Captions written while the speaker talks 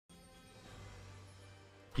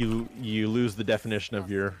you lose the definition of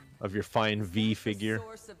your fine V figure.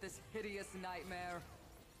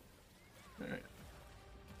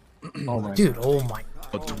 Oh my Dude, oh my.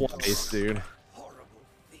 Oh, twice, dude.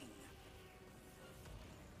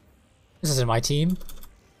 This isn't my team.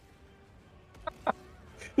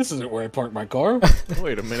 This isn't where I parked my car.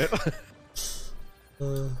 Wait a minute.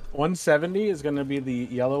 170 is going to be the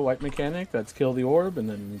yellow-white mechanic. That's kill the orb and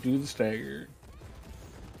then do the stagger.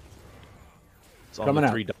 It's on Coming the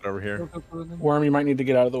out. 3 dot over here. Worm, you might need to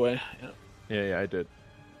get out of the way. Yeah. Yeah, I did.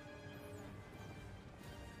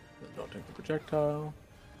 Don't take the projectile.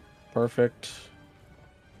 Perfect.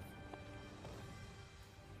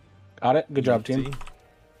 Got it. Good job, team.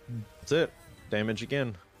 That's it. Damage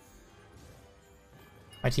again.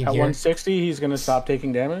 My team At here. 160, he's going to stop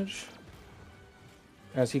taking damage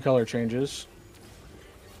as he color changes.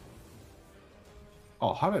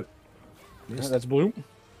 Oh, how did... Yeah, that's blue.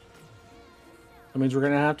 That means we're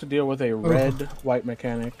going to have to deal with a red-white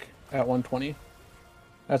mechanic at 120.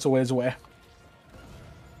 That's a ways away.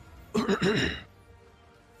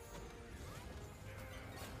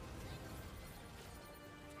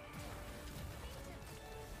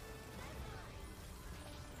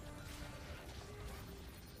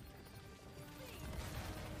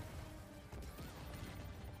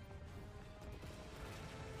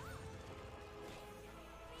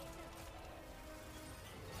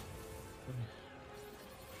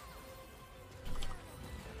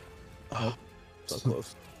 Oh, so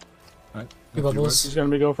close. Right. Two bubbles. He's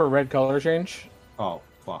going to go for a red color change Oh,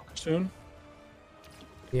 fuck. soon.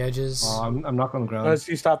 The edges. I'm not on the ground. Does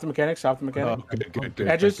he stop the mechanic? Stop the mechanic. Oh, good.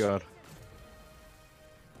 Edges? Thank God.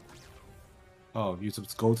 Oh, you should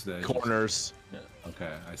go to the edges. Corners. Okay,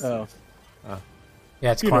 I see. Oh.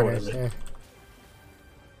 Yeah, it's You know what corners it is. there.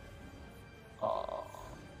 Oh.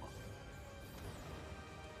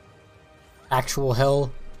 Actual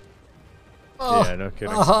hell. Oh, Yeah, no kidding.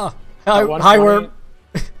 hi, At hi, worm.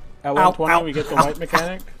 At 120, ow, we get the white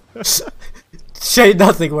mechanic. Shade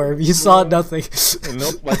nothing, worm. You saw nothing.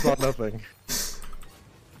 Nope, I saw nothing.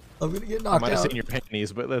 I'm gonna get I knocked might have out. seen your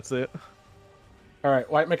panties, but that's it. All right,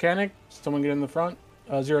 white mechanic. Someone get in the front.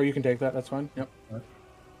 Zero, you can take that. That's fine. Yep. Right.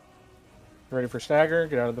 Ready for stagger.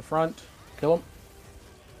 Get out of the front. Kill him.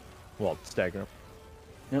 Well, stagger.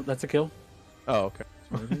 Yep, that's a kill. Oh, okay.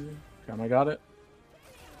 I got it.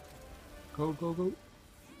 Go, go, go.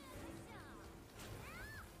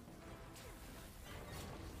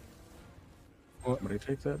 Somebody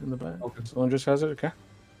take that in the back. Okay. Someone just has it. Okay.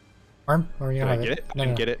 Worm, or you Can don't I have get it? No, I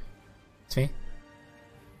can no, get it. it's me.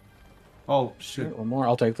 Oh, shit. One more.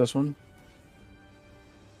 I'll take this one.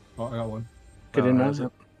 Oh, I got one. Get in now. has it?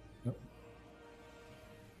 Yep. Yep.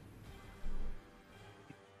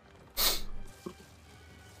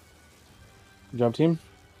 Good job, team.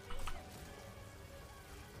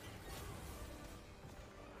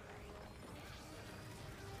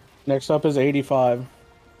 Next up is 85.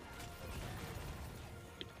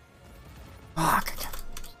 Fuck.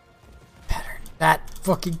 Pattern. That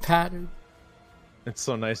fucking pattern. It's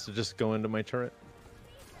so nice to just go into my turret.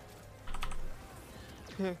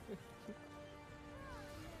 Is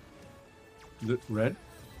it red?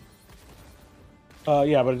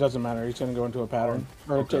 Yeah, but it doesn't matter. He's gonna go into a pattern.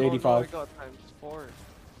 Or up to 85. I got times 4.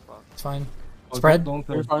 Fuck. It's fine. Oh, Spread.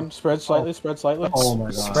 You're fine. Spread slightly. Spread slightly. Oh my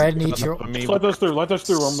god. Spread neutral. I mean, Let those through. Let those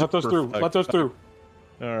through. Let those through. Let those through.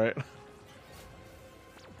 all right.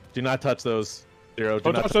 Do not touch those. Zero. Do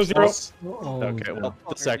Don't not touch those, Zero. Oh, Okay, well, Fucker,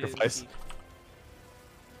 the sacrifice. dude.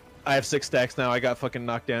 I have 6 stacks now. I got fucking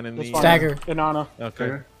knocked down in That's the... fine. Stagger. Inanna.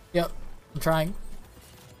 Okay. Yep. I'm trying.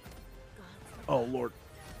 Oh, Lord.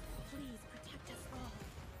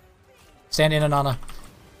 Stand in, Anana.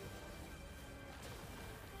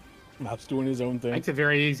 Map's doing his own thing. Makes it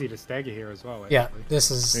very easy to stagger here as well. Yeah, actually.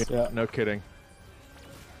 this is. Yeah. No kidding.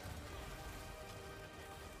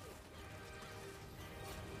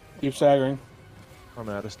 Keep staggering. I'm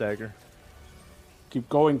out of stagger. Keep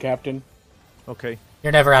going, Captain. Okay.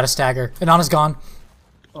 You're never out of stagger. Anana's gone.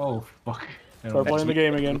 Oh, fuck. Start playing the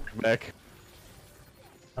game again. Back.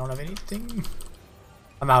 I don't have anything.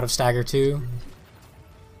 I'm out of stagger too.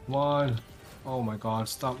 One. Oh my god,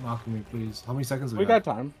 stop knocking me, please. How many seconds We got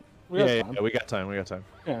time. We got Yeah, time. we got time. We got time.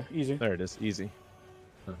 Yeah, easy. There it is. Easy.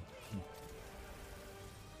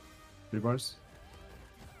 3 bars?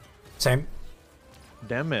 Same.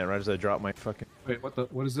 Damn it! Right as I drop my fucking... Wait,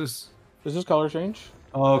 what is this? Is this color change?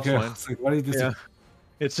 Oh, okay. fine. It's like, why did this? Yeah.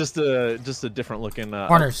 It's just a different looking...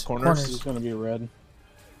 Corners. Corners. It's gonna be red.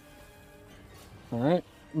 Alright.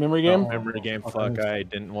 Memory game? Memory game. Okay. Fuck, I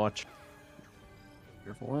didn't watch.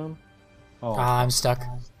 Careful one. Oh, I'm stuck.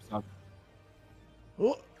 stop.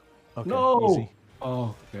 Okay, No! easy.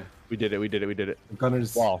 Oh, okay. We did it. We did it. We did it. The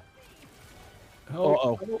gunners. Wall.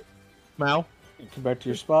 Oh, Oh. Mao. Come back to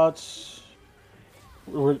your spots.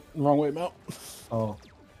 We're wrong way, Mount. oh,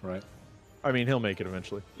 right. I mean, he'll make it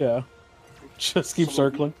eventually. Yeah. Just keep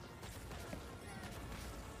circling.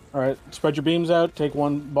 Alright, spread your beams out, take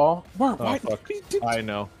one ball. Oh, fuck. I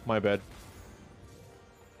know. My bad.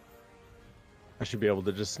 I should be able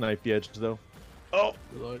to just snipe the edge, though. Oh!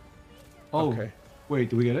 Oh, Okay. wait,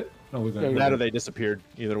 did we get it? No, we got it. That or they disappeared.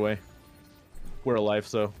 Either way. We're alive,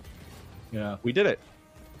 so Yeah. we did it.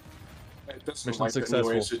 It doesn't Mission like successful.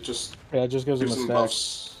 anyways, it just Yeah, it just gives them a gives them stack.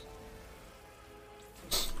 buffs.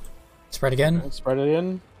 Spread again. Let's spread it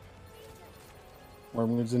in.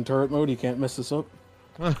 Wormwood's in turret mode, you can't mess this up.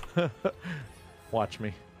 Watch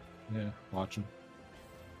me. Yeah, watch him.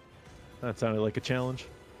 That sounded like a challenge.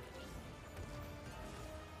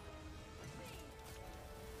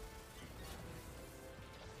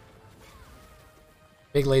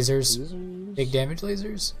 Big lasers. Lasers. Big damage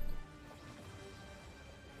lasers.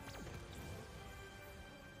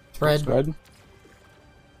 Spread. Spread.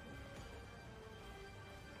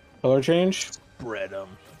 Color change. Spread them.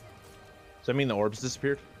 Does that mean the orbs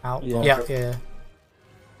disappeared? Out. Yeah. Yeah.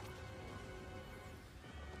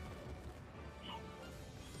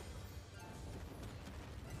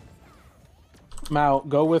 Mao,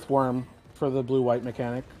 go with Worm for the blue-white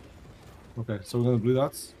mechanic. Okay, so we're going to blue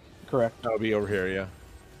dots? Correct. That'll be over here, yeah.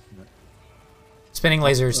 Spinning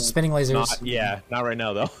lasers. Spinning lasers. Not right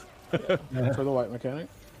now, though. For the white mechanic.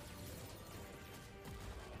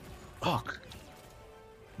 Fuck.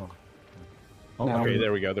 Oh, Now- Okay,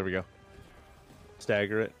 there we go, there we go.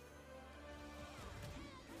 Stagger it.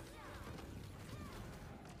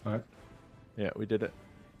 Alright, Yeah, we did it.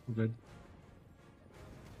 we're good.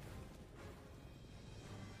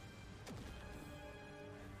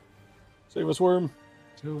 Save us, Worm.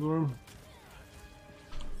 Silver.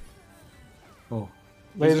 Oh.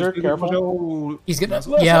 Laser, careful. No. He's gonna.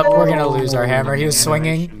 Yeah, we're gonna lose our hammer. He was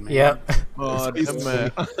swinging. Yep. Oh,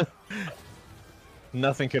 man.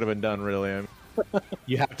 Nothing could have been done, really. I mean,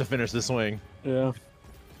 you have to finish the swing. Yeah.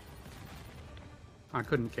 I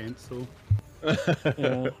couldn't cancel.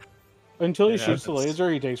 Yeah. Until he Yeah, shoots the that's-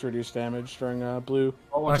 laser, he takes reduced damage during blue.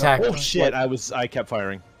 One attack. Oh, shit, I kept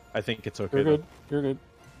firing. I think it's okay, You're though. good. You're good.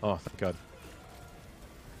 Oh, thank God.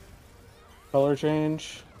 Color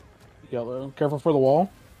change. Yellow. Careful for the wall.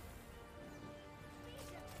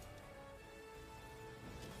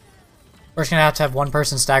 We're just gonna have to have one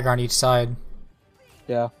person stagger on each side.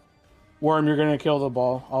 Yeah. Worm, you're gonna kill the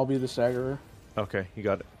ball. I'll be the staggerer. Okay, you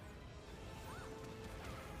got it.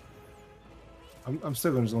 I'm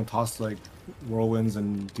still just going to toss, like, whirlwinds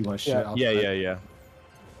and do my shit Yeah. outside. Yeah.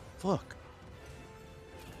 Fuck.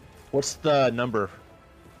 What's the number?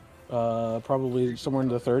 Probably somewhere in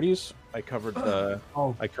the 30s. I covered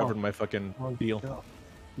Oh, I covered my fucking oh, deal. God.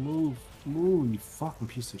 Move, you fucking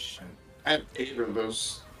piece of shit. I have 8 of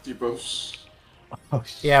those debuffs. Oh,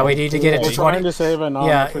 shit. Yeah, we need to get it We're to trying 20. to save an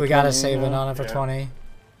Yeah, for we gotta 20, save yeah. it on it for 20.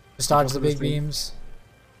 Just dodge the big beams.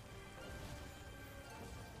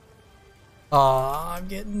 Oh, I'm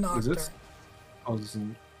getting knocked Is this? out. Oh, this is...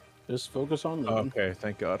 Just focus on them. Okay,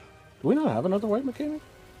 thank God. Do we not have another white mechanic?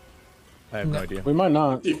 I have no No. idea. We might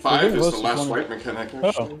not. We're D5 getting is close the to last 20. white mechanic, Oh,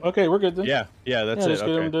 actually. okay, we're good then. Yeah, that's yeah, it. just get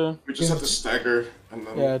him Okay. to. We just have to stagger, and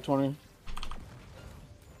then... Yeah, 20.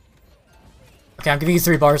 Okay, I'm giving you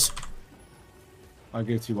 3 bars. I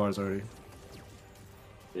gave 2 bars already.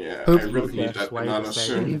 Yeah, Oop. I really need that Wait a banana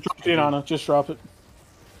second. soon. Drop the Anana. Just drop it.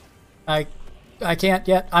 I can't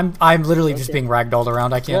yet. I'm literally just being ragdolled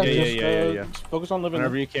around. I can't. Yeah, just, yeah. just focus on living.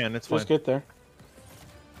 Whenever you can, it's fine. Just get there.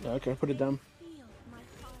 Yeah, okay, put it down.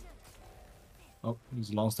 Oh, he's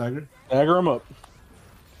a long stagger. Dagger him up.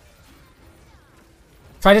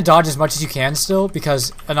 Try to dodge as much as you can still,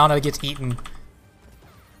 because Anana gets eaten.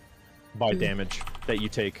 By damage that you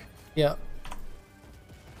take. Yeah.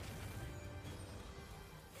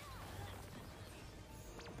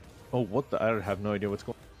 Oh, what the? I have no idea what's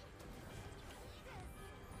going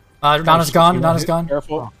Anana's gone. Anana's gone.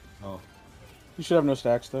 Careful. Oh. You should have no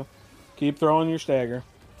stacks though. Keep throwing your stagger.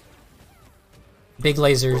 Big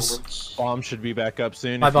lasers. Whirlwinds. Bomb should be back up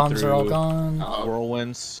soon. My if you bombs are all threw gone.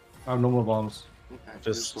 Whirlwinds. I have no more bombs. Okay,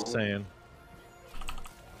 Just cool. saying.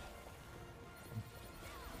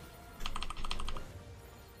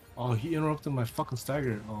 Oh, he interrupted my fucking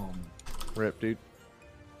stagger. Oh, Rip, dude.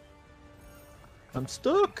 I'm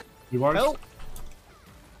stuck. 3 bars? Help.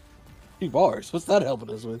 2 bars. What's that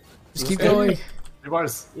helping us with? Just keep going. 3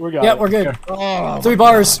 bars. We got Yeah, it. we're good. Oh, 3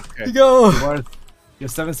 bars. Okay. You go. 3 bars. You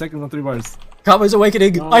have 7 seconds on 3 bars. Kama's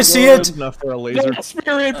awakening. Oh, I see good. it. enough for a laser. Yeah,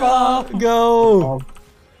 spirit bomb. Go.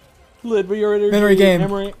 Lid, but you're in Memory game.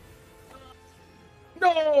 Memory.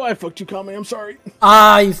 No, I fucked you, Kami. I'm sorry.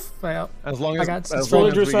 Ah, you failed. As long I as, got as, long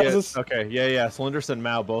as we get, Cylindrus. okay, yeah. Cylindrus and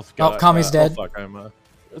Mao both got. Kami's dead. Oh fuck, I'm.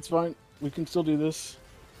 It's fine. We can still do this.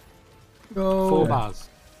 Go. 4 bars.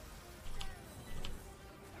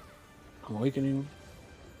 I'm awakening.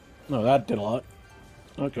 No, that did a lot.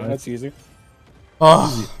 Okay, that's easy.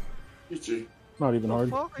 Oh. GG. Not even hard.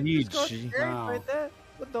 Fuck, I just got GG. scared Wow. right there.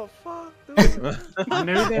 What the fuck, dude? I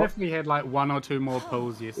knew that if we had like 1 or 2 more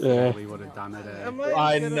pulls yesterday, Yeah. we would have done it. Am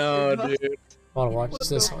I gonna know, give up? dude. Wanna watch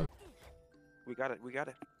this one? We got it. We got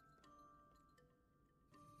it.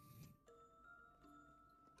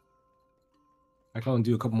 I can only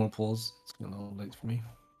do a couple more pulls. It's getting a little late for me.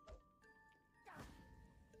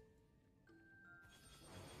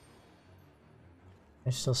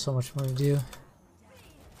 There's still so much more to do.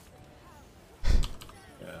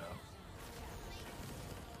 Yeah.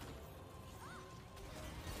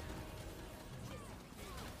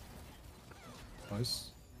 Nice.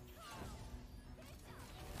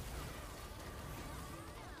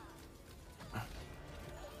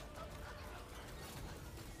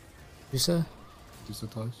 You said? Just a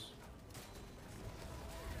touch.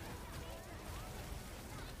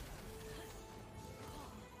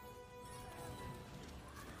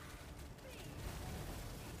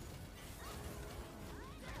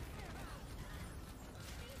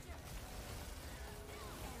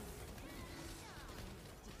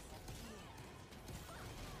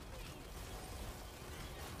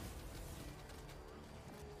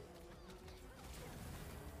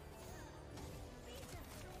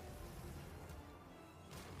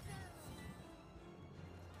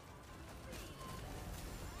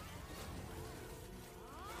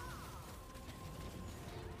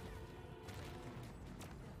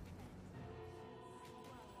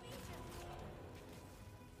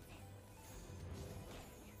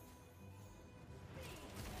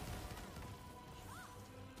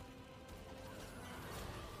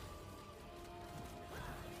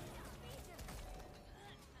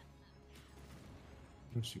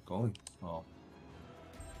 Where's she going? Oh.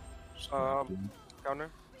 Just gonna do Counter.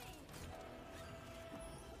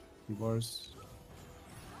 2 bars.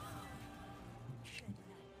 Shit.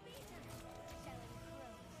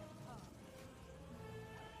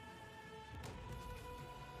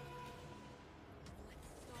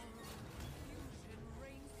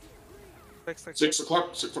 Six. 6 o'clock.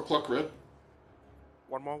 6 o'clock red.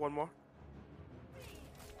 One more.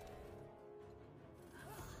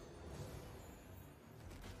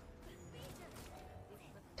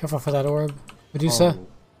 Careful for that orb. Medusa. Oh,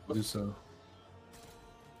 Medusa.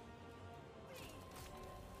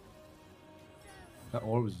 That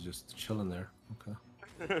orb was just chilling there.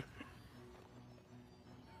 Okay.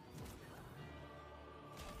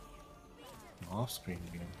 Off screen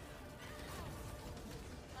again.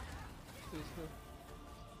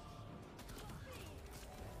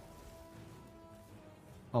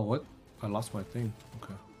 Oh, what? I lost my thing.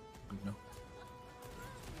 Okay. Good now.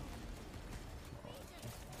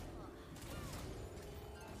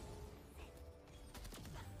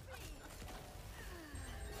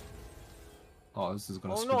 Oh, this is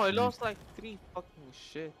gonna Oh switch no, I me. lost like 3 fucking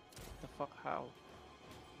shit. The fuck, how?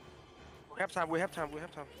 We have time.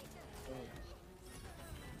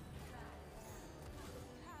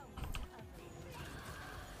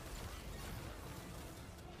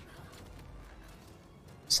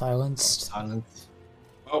 Silenced. Silence.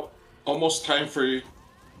 Oh, almost time for you.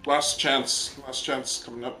 Last chance. Last chance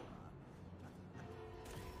coming up.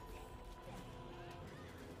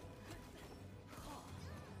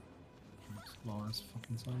 Slow as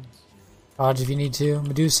fucking silence. Dodge if you need to.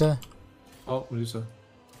 Medusa. Oh, Medusa.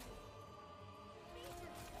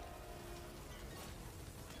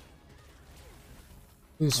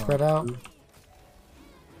 Blue spread out.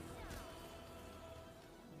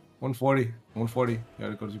 140. 140. You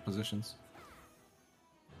gotta go to your positions.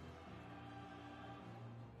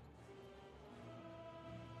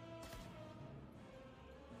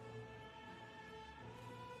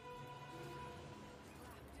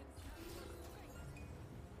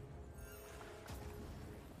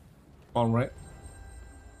 On right.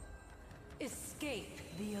 Escape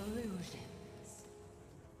the illusions.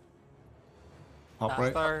 Top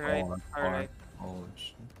right. Star right. Oh, Star right. Holy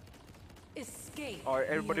shit. Escape. Alright,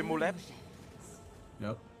 everybody the move left. illusions.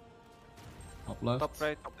 Yep. Top left. Top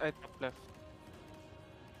right, top left.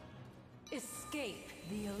 Escape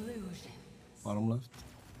the illusions. Bottom left.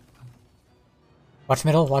 Watch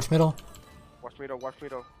middle. Watch middle. Watch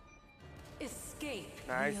middle. Escape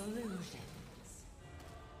Nice. the illusions.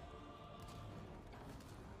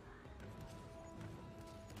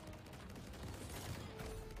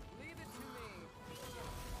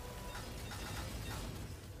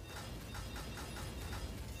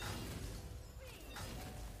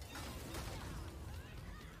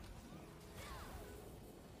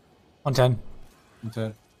 110.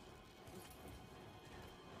 110.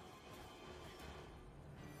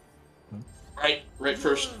 Right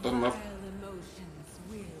first, then left. Vile emotions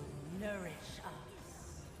will nourish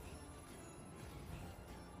us.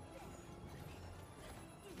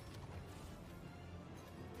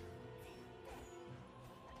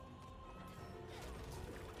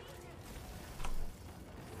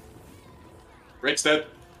 Right's dead.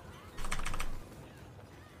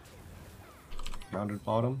 Rounded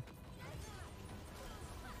bottom.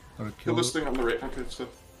 Gotta Kill kill this thing on the right. Okay, so.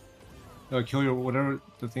 Gotta kill your whatever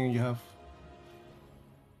the thing you have.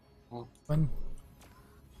 When?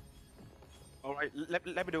 All right, let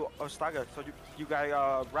me do a stagger. So you guys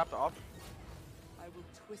wrap it up. I will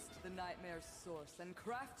twist the nightmare's source and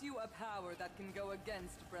craft you a power that can go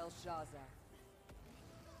against Brelshaza.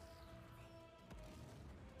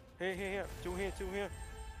 Here. Two here.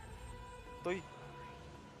 Three.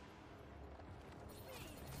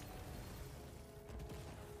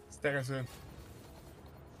 Stagger soon.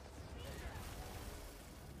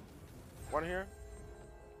 One here.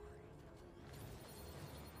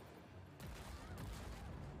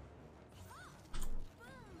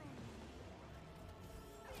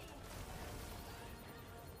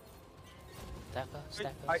 Stacker.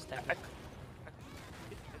 I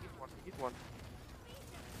need one.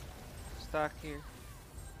 Stack here.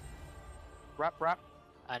 Wrap.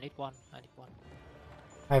 I need one.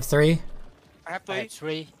 I have 3. I have I have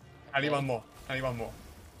 3. 3. I need one more.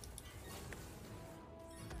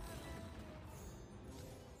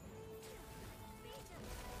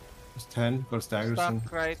 It's 10. Go to staggers and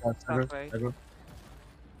Stack right. stagger. Stack right. Stagger.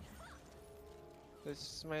 This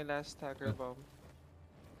is my last stagger bomb.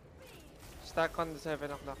 Stack on the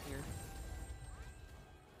 7 o'clock here.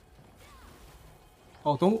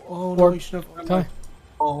 Oh, don't. Oh no, Or- you should have. Okay.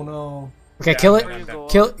 Oh no. Okay, Yeah, kill I'm it. done.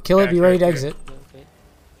 Kill it. Be Yeah, ready to okay. exit. Okay.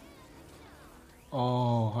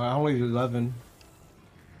 Oh, I only did 11.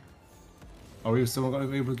 Are we still gonna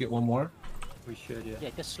be able to get one more? We should, yeah. Yeah,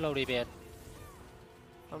 just slowly bit.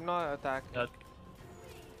 I'm not attacking.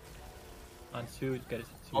 On 2, get it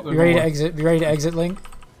to 2. Oh, Be ready to exit. Be ready to exit, Link.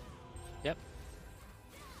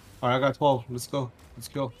 Alright, I got 12. Let's go.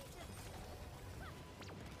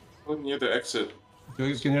 Oh, near the exit. Can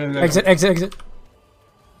you Exit.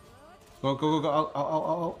 Go.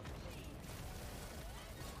 Out.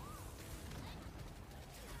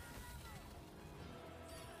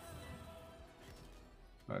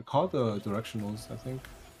 Alright, call the directionals, I think.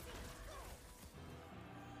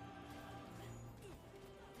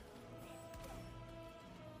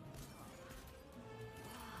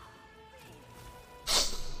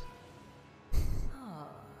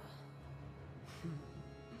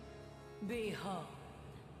 Behold,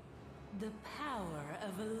 the power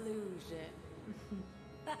of illusion.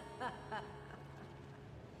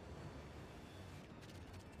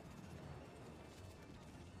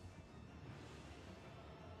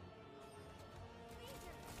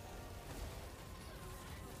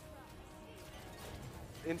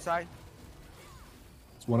 Inside.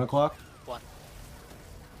 It's 1 o'clock. 1.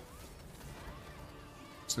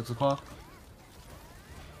 6 o'clock.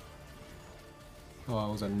 Oh, I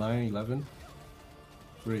was at 9, 11.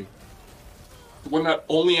 3. The one that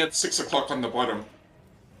only at 6 o'clock on the bottom.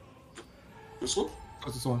 This one?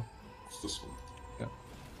 What's this one? It's this one. Yeah.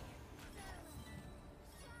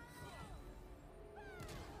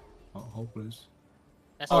 Oh, hopeless.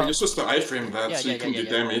 That's Oh, all. you're supposed to iframe that so you can do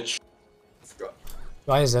damage. I forgot.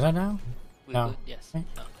 Why is it now? We No. good, yes. Okay.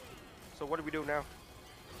 No. So what do we do now?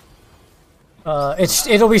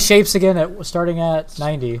 It'll be shapes again at starting at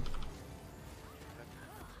 90.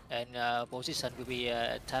 And position will be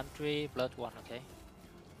time 3, blood 1, okay?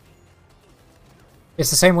 It's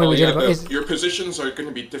the same way Oh, we yeah, did it. your positions are going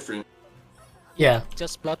to be different. Yeah.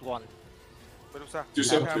 Just blood 1. Medusa. Do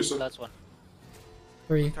some, Time. do some. Blood 1.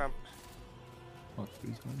 3. Time. Oh,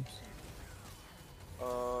 3 times.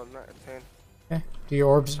 10. Okay. Do your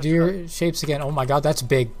orbs. Do your shapes again. Oh my god, that's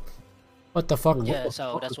big. What the fuck? Yeah,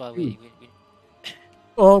 so that's why we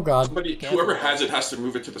Oh god. Somebody, whoever has it has to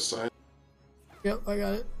move it to the side. Yep, I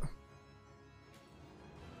got it.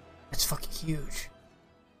 It's fucking huge.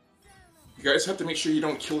 You guys have to make sure you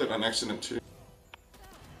don't kill it on accident too.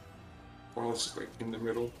 While it's like in the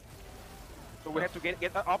middle. So we have to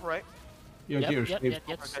get up, right? Yeah, Yep, here, yep, shape. yep,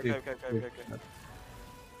 yep. Okay.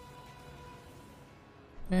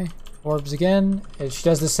 Okay. Orbs again. She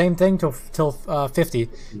does the same thing till 50.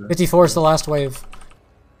 54 is the last wave.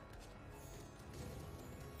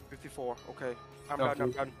 54. Okay. I'm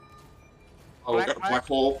Okay. done. Oh, we got a black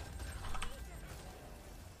hole.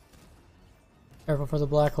 Careful for the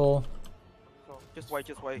black hole. So just wait.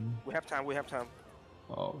 We have time.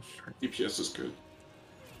 Oh shit. DPS is good.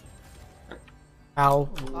 Ow.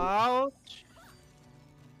 Ouch.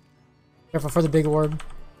 Careful for the big orb.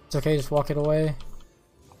 It's okay, just walk it away.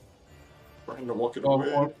 Trying to walk it Oh,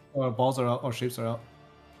 away. balls are out. Or shapes are out.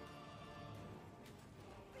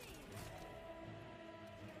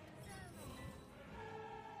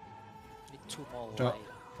 Need 2 more Ja. white.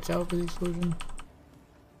 Watch out for the explosion.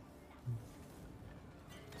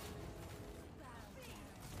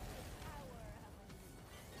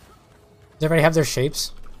 Does everybody have their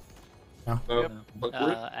shapes? But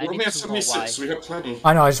I we're only need at 2 more 76, white. so we have plenty.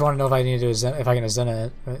 I know, I just want to know if I need to zen if I can zen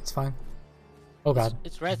it, but it's fine. Oh god.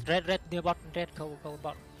 It's red near bottom, red, go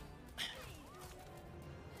bottom.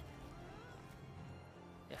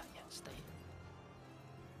 Yeah, stay.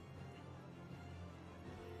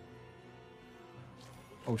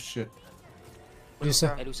 Oh shit.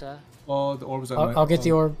 Medusa. Medusa. Oh, the orb is at my... I'll get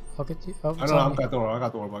the orb. I'll get the. Oh, I it's know, on I me. got the orb. I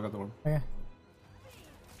got the orb. Okay.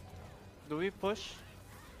 Do we push?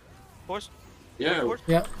 Push? Yeah, Push?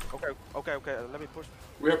 Yeah. Okay. Let me push.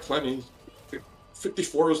 we have plenty.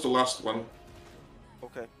 54 is the last one.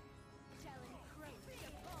 Okay.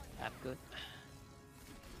 I'm good.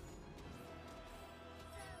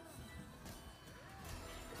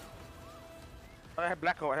 I have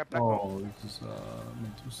black hole. I have black hole. Oh, this is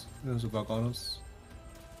Mentus. There's a Garganos.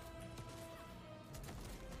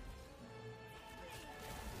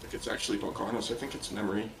 I think it's actually Volcanos. I think it's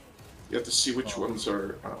memory. You have to see which ones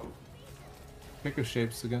are. Pick your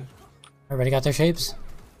shapes again. Everybody got their shapes?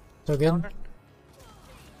 So good?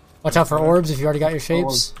 Watch out for orbs if you already got your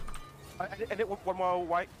shapes. I need one more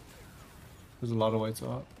white. There's a lot of whites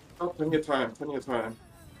out. Oh, plenty of time. Plenty of time.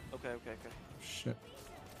 Okay. Shit.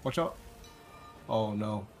 Watch out. Oh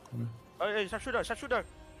no. Come here. Hey, sharpshooter.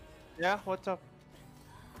 Yeah, what's up?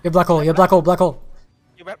 Your black hole, your black hole, black hole.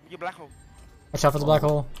 You black hole. Watch out for the black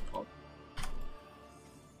hole.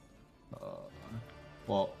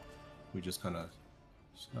 Well, we just kind of.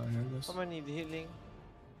 I guess. Someone need healing.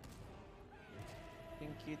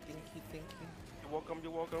 Thank you. You're welcome.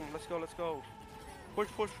 Let's go. Push.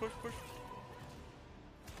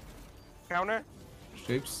 Counter.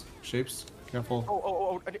 Shapes. Careful.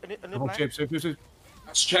 Oh, I need Oh, black.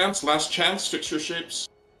 shapes. Last chance. Fix your shapes.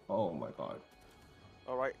 Oh my god.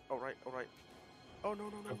 Alright. Oh,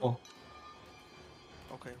 no. Careful.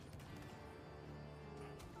 Okay.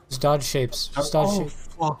 Just dodge shapes. Just dodge shapes.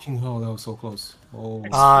 Fucking hell, that was so close. Oh.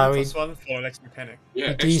 Ah, we +1 for Lex Mechanic.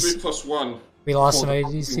 Yeah, These- X3 plus 1 we lost some We're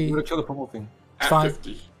ADC. gonna kill the purple thing. at fine.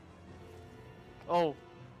 50. Oh.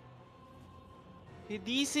 He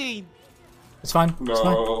DC. It's fine. It's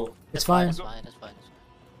fine. No. It's fine. That's fine.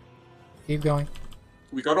 Keep going.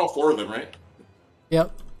 We got all 4 of them, right?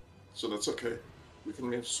 Yep. So that's okay. We can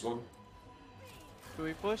miss one. Do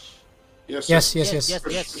we push? Yes. Yes.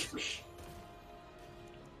 Push.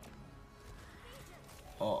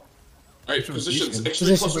 Oh. Alright, positions. X3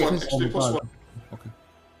 Positions, plus 1. positions. X3 plus 1. Okay.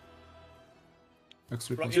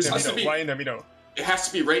 X3 Right plus in the has to middle. be- Right in the middle. It has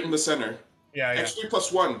to be right in the center. Yeah. X3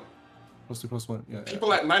 plus 1. +2 +1. Yeah.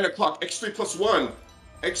 People at 9 o'clock. X3 plus 1.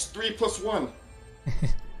 X3 plus 1.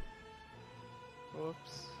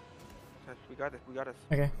 Oops. Okay, we got it.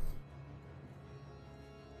 Okay.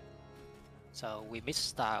 So we missed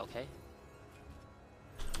star, okay?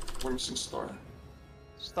 We're missing star.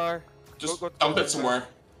 Star. Just Go- dump it somewhere. Yep.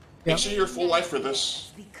 Make sure you're full life for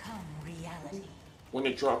this Become reality. when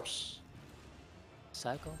it drops.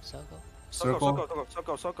 Circle. Circle.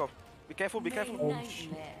 Be careful. May nightmares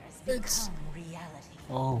It's- become reality.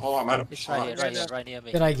 Oh. Oh, I'm out of It's shots. right near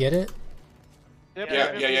me. Did I get it? Yep, Yeah.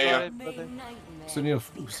 got it, May brother. nightmares Sunil,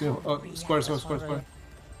 become square.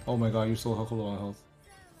 Oh my god, you're so low on health.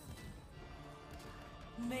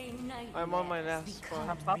 May nightmares I'm on my last become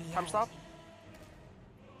one. Time stop. reality.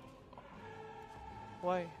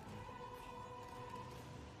 Why?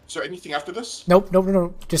 Is there anything after this? Nope.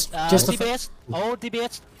 Just the. DBS. All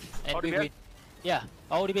DBS. And All we DBS? win. Yeah,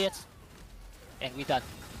 all DBS. And we done.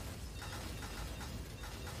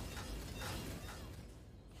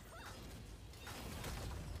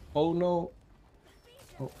 Oh no.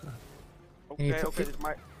 Oh. Can you Okay, put- it's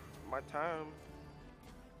my time.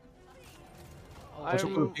 I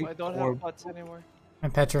don't Or- have pots anymore.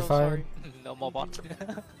 I'm So petrified. sorry. No more bot.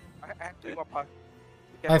 I have to go pot.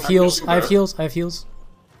 I have heals. I have heals.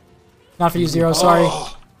 Not for you, Zero. Sorry.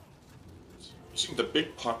 Oh, using the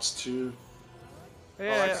big pots too.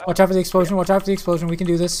 Yeah, Watch out for the explosion. Watch out for the explosion. We can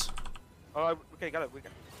do this. Oh, okay, got it. We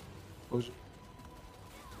got it. Oh, sh-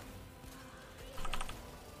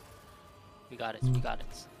 We got it.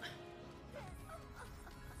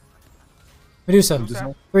 Medusa.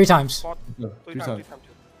 Medusa. 3 times. Pot. yeah, Three three times. times.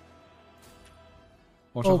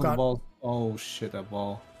 Watch Oh, out for the God. balls. Oh shit, that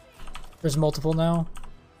ball. There's multiple now.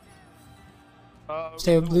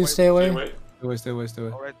 Stay Blue, stay away. Stay away.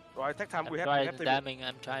 Alright, take time. I'm We have trying to. damning.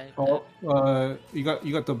 I'm trying. Oh, you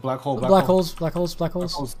got the black hole. Black holes.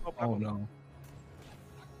 Oh no.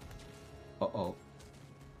 Uh-oh.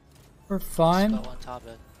 We're fine. Go on top of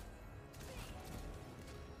it.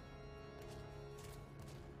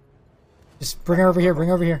 Just bring her over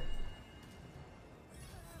here.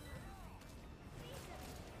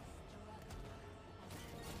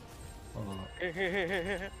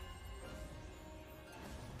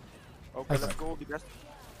 Okay, let's go. The best.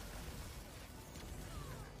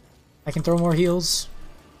 I can throw more heals.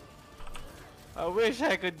 I wish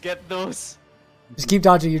I could get those. Just keep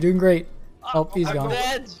dodging. You're doing great. Oh, he's I'm gone.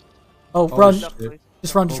 dead. Oh, run. Shit.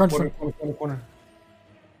 Just run. Corner.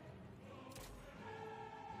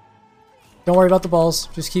 Don't worry about the balls.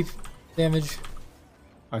 Just keep damage.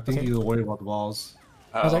 I think Okay. you're worried about the balls.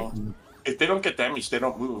 was like- If they don't get damaged, they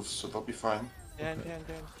don't move, so they'll be fine. Dan.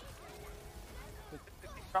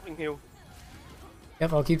 Dropping heal.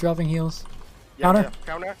 Yep, I'll keep dropping heals. Yeah, Counter. yeah,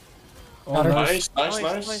 counter. Oh, Counter. nice.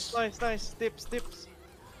 Nice. Tips.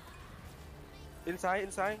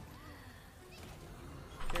 Inside.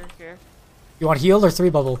 Here. You want heal or 3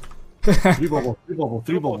 bubble? Three bubble.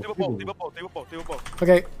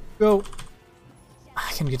 Okay, go.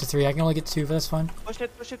 I can get to 3. I can only get to 2, but that's fine. Push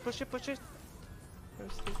it.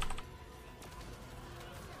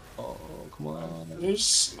 Oh, come on.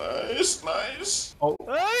 Nice. Oh, Nice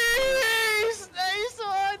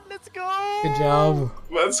one. Let's go. Good job.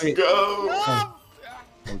 Let's go. oh,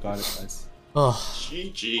 got it, guys. Oh.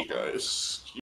 GG, guys.